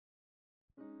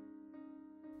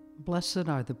Blessed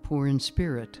are the poor in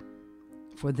spirit,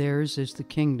 for theirs is the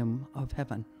kingdom of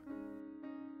heaven.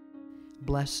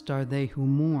 Blessed are they who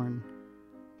mourn,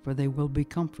 for they will be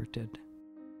comforted.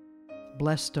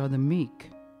 Blessed are the meek,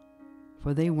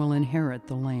 for they will inherit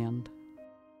the land.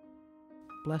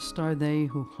 Blessed are they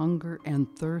who hunger and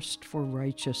thirst for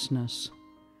righteousness,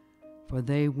 for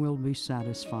they will be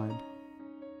satisfied.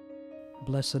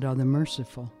 Blessed are the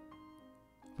merciful,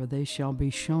 for they shall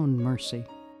be shown mercy.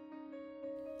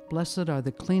 Blessed are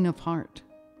the clean of heart,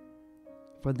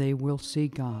 for they will see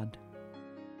God.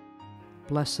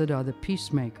 Blessed are the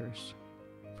peacemakers,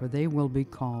 for they will be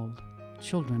called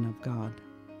children of God.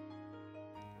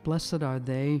 Blessed are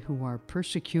they who are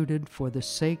persecuted for the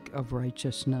sake of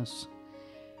righteousness,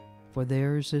 for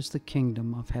theirs is the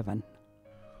kingdom of heaven.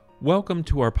 Welcome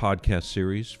to our podcast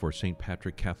series for St.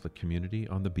 Patrick Catholic Community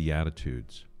on the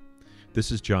Beatitudes.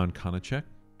 This is John Konachek,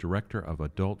 Director of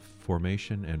Adult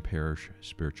Formation and Parish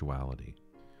Spirituality.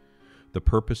 The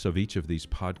purpose of each of these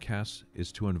podcasts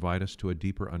is to invite us to a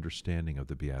deeper understanding of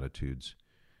the Beatitudes,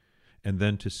 and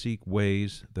then to seek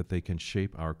ways that they can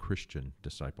shape our Christian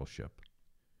discipleship.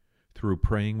 Through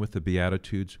praying with the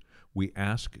Beatitudes, we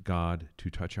ask God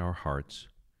to touch our hearts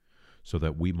so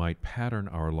that we might pattern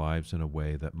our lives in a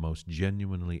way that most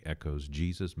genuinely echoes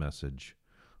Jesus' message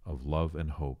of love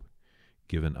and hope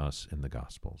given us in the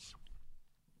Gospels.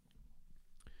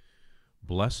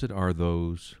 Blessed are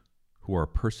those who are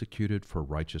persecuted for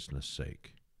righteousness'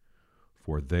 sake,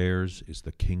 for theirs is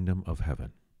the kingdom of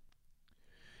heaven.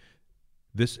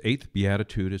 This eighth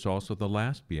beatitude is also the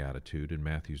last beatitude in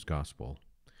Matthew's Gospel,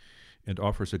 and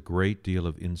offers a great deal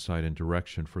of insight and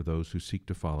direction for those who seek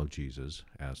to follow Jesus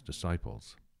as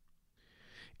disciples.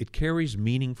 It carries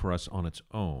meaning for us on its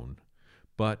own,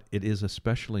 but it is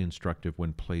especially instructive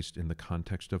when placed in the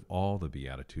context of all the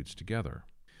Beatitudes together.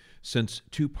 Since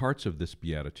two parts of this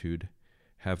beatitude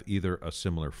have either a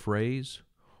similar phrase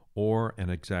or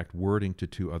an exact wording to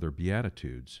two other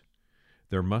Beatitudes,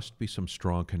 there must be some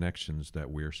strong connections that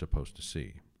we're supposed to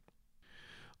see.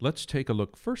 Let's take a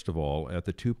look first of all at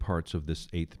the two parts of this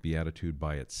eighth beatitude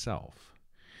by itself,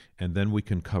 and then we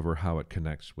can cover how it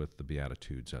connects with the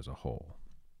Beatitudes as a whole.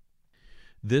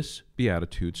 This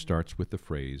beatitude starts with the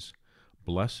phrase,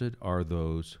 "Blessed are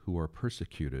those who are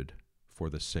persecuted for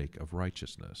the sake of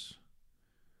righteousness."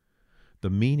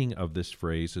 The meaning of this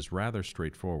phrase is rather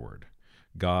straightforward.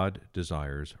 God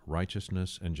desires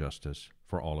righteousness and justice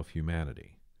for all of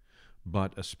humanity,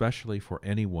 but especially for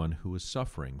anyone who is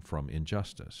suffering from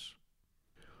injustice.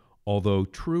 Although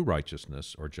true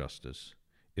righteousness or justice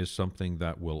is something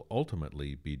that will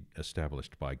ultimately be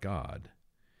established by God,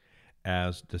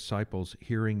 as disciples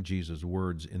hearing Jesus'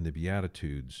 words in the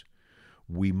Beatitudes,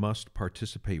 we must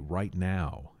participate right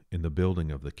now in the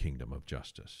building of the kingdom of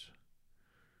justice.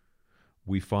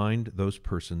 We find those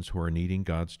persons who are needing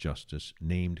God's justice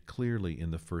named clearly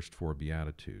in the first four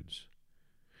Beatitudes.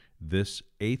 This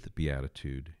eighth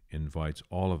beatitude invites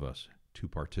all of us to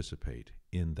participate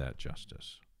in that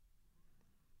justice.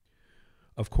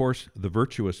 Of course, the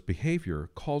virtuous behavior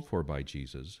called for by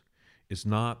Jesus is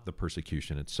not the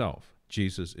persecution itself.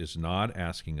 Jesus is not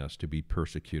asking us to be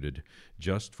persecuted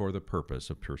just for the purpose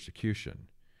of persecution.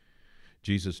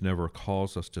 Jesus never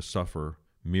calls us to suffer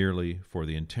merely for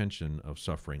the intention of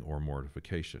suffering or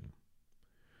mortification.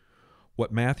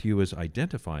 What Matthew is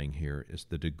identifying here is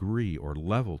the degree or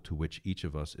level to which each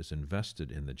of us is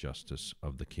invested in the justice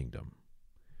of the kingdom.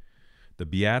 The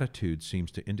Beatitude seems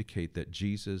to indicate that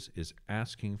Jesus is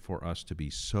asking for us to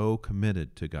be so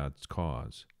committed to God's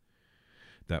cause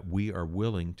that we are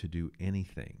willing to do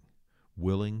anything,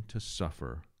 willing to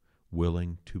suffer,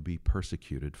 willing to be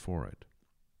persecuted for it.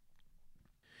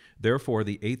 Therefore,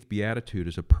 the eighth beatitude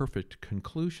is a perfect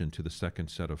conclusion to the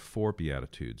second set of four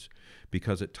beatitudes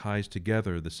because it ties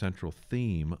together the central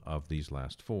theme of these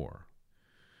last four.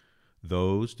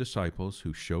 Those disciples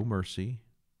who show mercy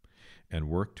and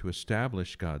work to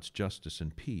establish God's justice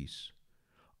and peace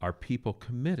are people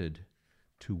committed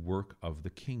to work of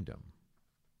the kingdom.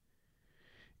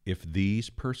 If these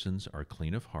persons are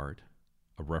clean of heart,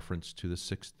 a reference to the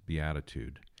sixth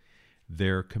beatitude,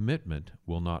 their commitment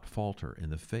will not falter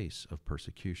in the face of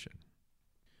persecution.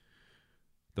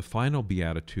 The final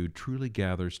beatitude truly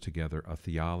gathers together a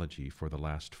theology for the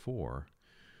last four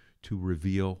to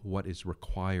reveal what is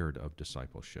required of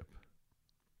discipleship.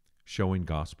 Showing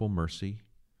gospel mercy,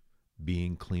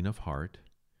 being clean of heart,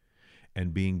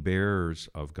 and being bearers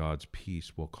of God's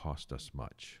peace will cost us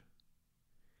much.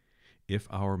 If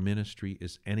our ministry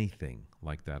is anything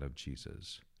like that of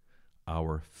Jesus,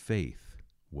 our faith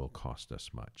will cost us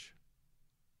much.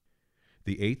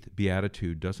 The eighth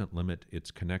beatitude doesn't limit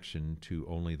its connection to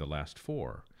only the last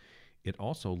four. it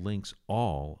also links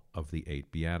all of the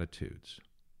 8 Beatitudes.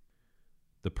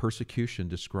 The persecution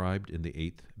described in the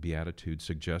 8th Beatitude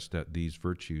suggests that these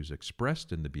virtues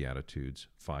expressed in the Beatitudes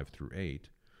 5 through 8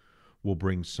 will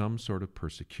bring some sort of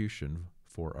persecution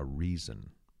for a reason.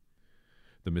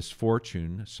 The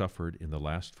misfortune suffered in the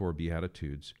last 4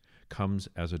 Beatitudes comes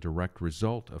as a direct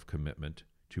result of commitment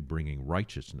to bringing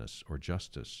righteousness or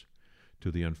justice to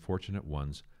the unfortunate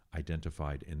ones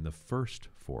identified in the first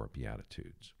 4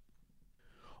 Beatitudes.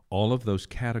 All of those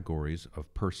categories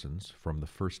of persons from the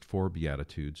first 4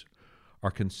 Beatitudes are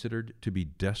considered to be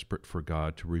desperate for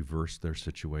God to reverse their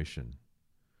situation.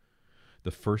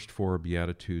 The first 4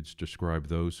 Beatitudes describe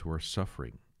those who are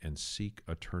suffering and seek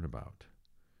a turnabout.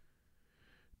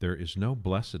 There is no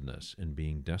blessedness in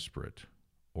being desperate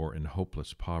or in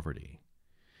hopeless poverty,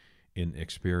 in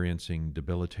experiencing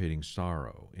debilitating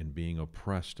sorrow, in being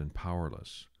oppressed and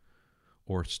powerless,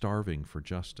 or starving for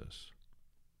justice.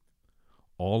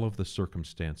 All of the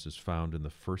circumstances found in the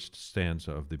first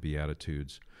stanza of the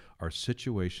Beatitudes are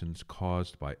situations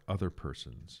caused by other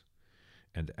persons,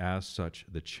 and as such,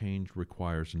 the change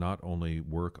requires not only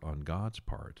work on God's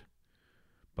part,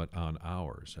 but on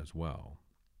ours as well.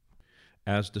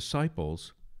 As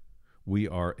disciples, we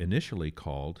are initially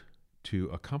called to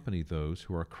accompany those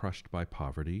who are crushed by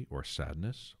poverty or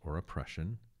sadness or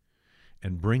oppression,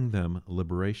 and bring them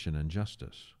liberation and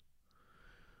justice.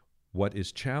 What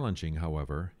is challenging,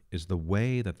 however, is the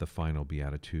way that the final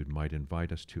beatitude might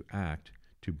invite us to act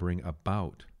to bring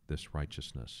about this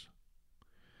righteousness.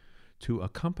 To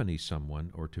accompany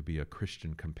someone or to be a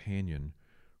Christian companion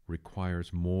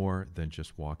requires more than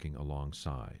just walking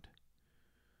alongside.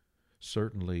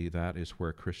 Certainly that is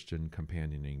where Christian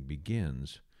companioning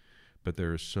begins, but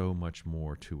there is so much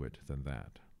more to it than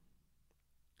that.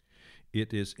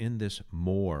 It is in this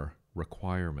more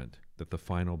requirement that the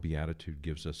final beatitude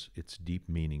gives us its deep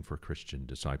meaning for Christian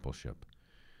discipleship.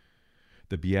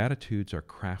 The Beatitudes are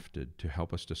crafted to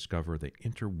help us discover the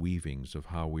interweavings of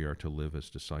how we are to live as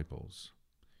disciples.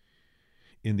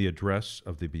 In the address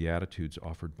of the Beatitudes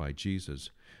offered by Jesus,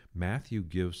 Matthew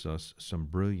gives us some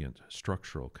brilliant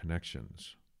structural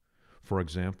connections. For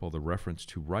example, the reference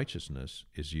to righteousness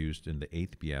is used in the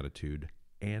 8th Beatitude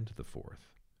and the 4th.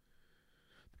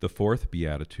 The 4th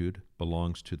Beatitude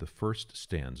belongs to the first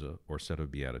stanza or set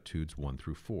of Beatitudes 1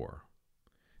 through 4.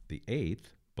 The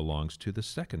 8th belongs to the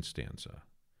second stanza,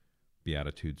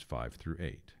 Beatitudes 5 through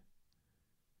 8.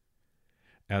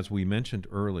 As we mentioned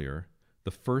earlier,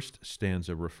 the first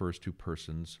stanza refers to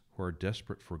persons who are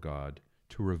desperate for God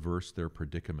to reverse their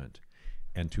predicament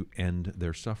and to end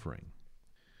their suffering.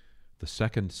 The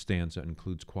second stanza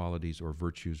includes qualities or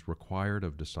virtues required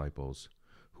of disciples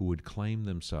who would claim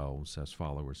themselves as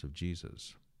followers of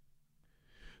Jesus.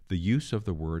 The use of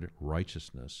the word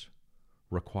righteousness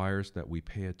requires that we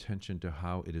pay attention to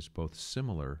how it is both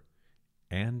similar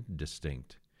and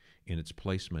distinct in its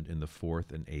placement in the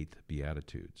 4th and 8th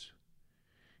Beatitudes.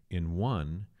 In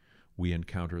one, we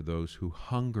encounter those who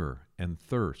hunger and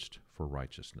thirst for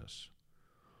righteousness,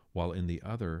 while in the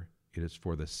other, it is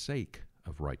for the sake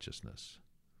of righteousness.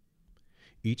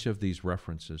 Each of these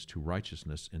references to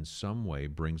righteousness in some way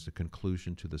brings a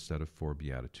conclusion to the set of 4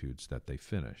 Beatitudes that they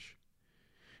finish.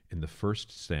 In the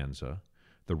first stanza,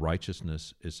 the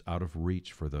righteousness is out of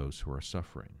reach for those who are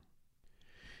suffering.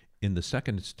 In the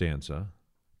second stanza,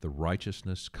 the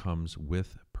righteousness comes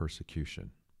with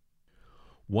persecution.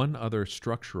 One other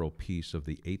structural piece of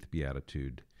the 8th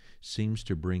Beatitude seems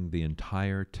to bring the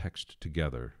entire text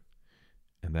together,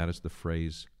 and that is the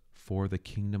phrase, "For the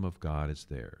kingdom of God is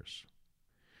theirs."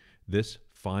 This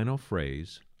final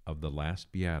phrase of the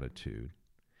last Beatitude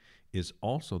is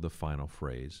also the final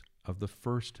phrase of the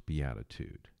first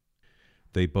Beatitude.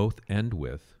 They both end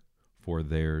with, "For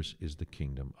theirs is the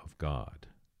kingdom of God."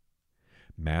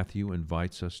 Matthew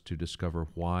invites us to discover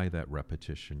why that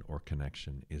repetition or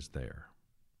connection is there.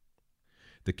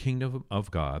 The kingdom of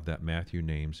God that Matthew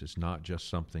names is not just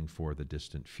something for the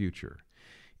distant future.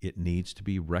 It needs to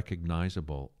be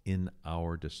recognizable in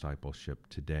our discipleship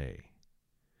today.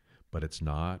 But it's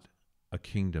not a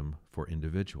kingdom for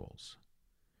individuals.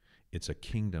 It's a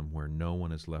kingdom where no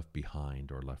one is left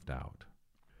behind or left out.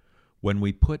 When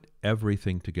we put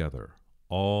everything together,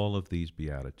 all of these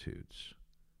Beatitudes,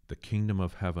 the kingdom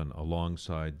of heaven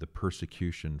alongside the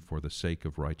persecution for the sake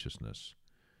of righteousness,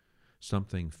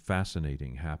 something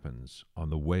fascinating happens on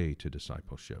the way to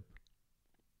discipleship.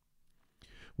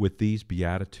 With these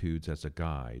Beatitudes as a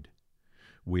guide,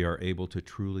 we are able to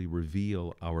truly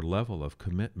reveal our level of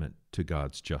commitment to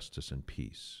God's justice and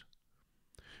peace.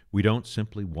 We don't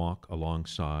simply walk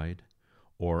alongside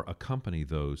or accompany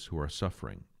those who are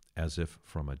suffering as if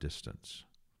from a distance.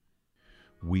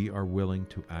 we are willing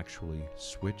to actually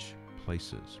switch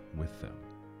places with them.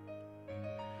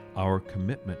 Our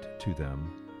commitment to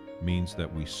them means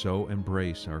that we so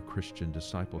embrace our Christian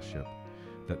discipleship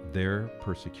that their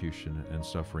persecution and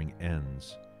suffering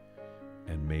ends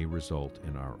and may result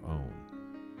in our own.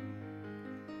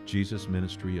 Jesus'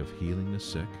 ministry of healing the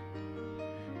sick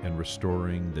and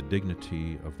restoring the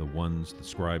dignity of the ones the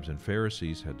scribes and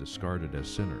Pharisees had discarded as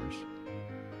sinners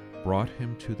brought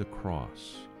him to the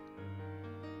cross,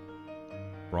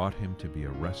 brought him to be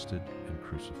arrested and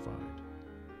crucified.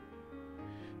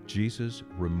 Jesus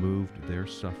removed their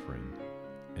suffering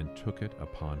and took it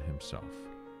upon himself.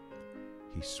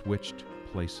 He switched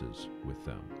places with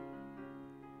them.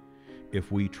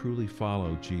 If we truly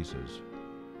follow Jesus,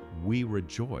 we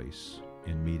rejoice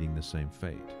in meeting the same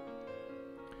fate.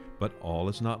 But all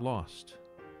is not lost.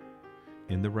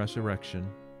 In the resurrection,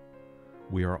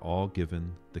 we are all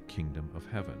given the kingdom of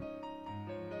heaven.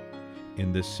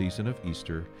 In this season of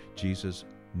Easter, Jesus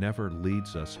never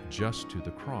leads us just to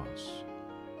the cross.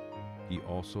 He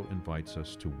also invites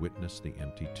us to witness the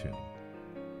empty tomb.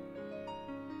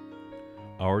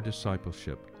 Our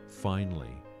discipleship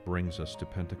finally brings us to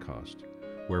Pentecost,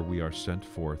 where we are sent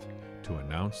forth to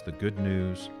announce the good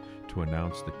news, to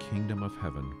announce the kingdom of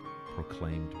heaven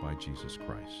proclaimed by Jesus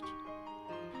Christ.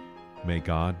 May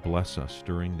God bless us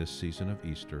during this season of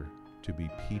Easter to be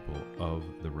people of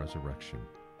the resurrection.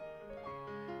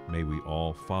 May we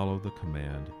all follow the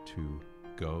command to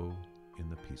go in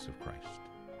the peace of Christ.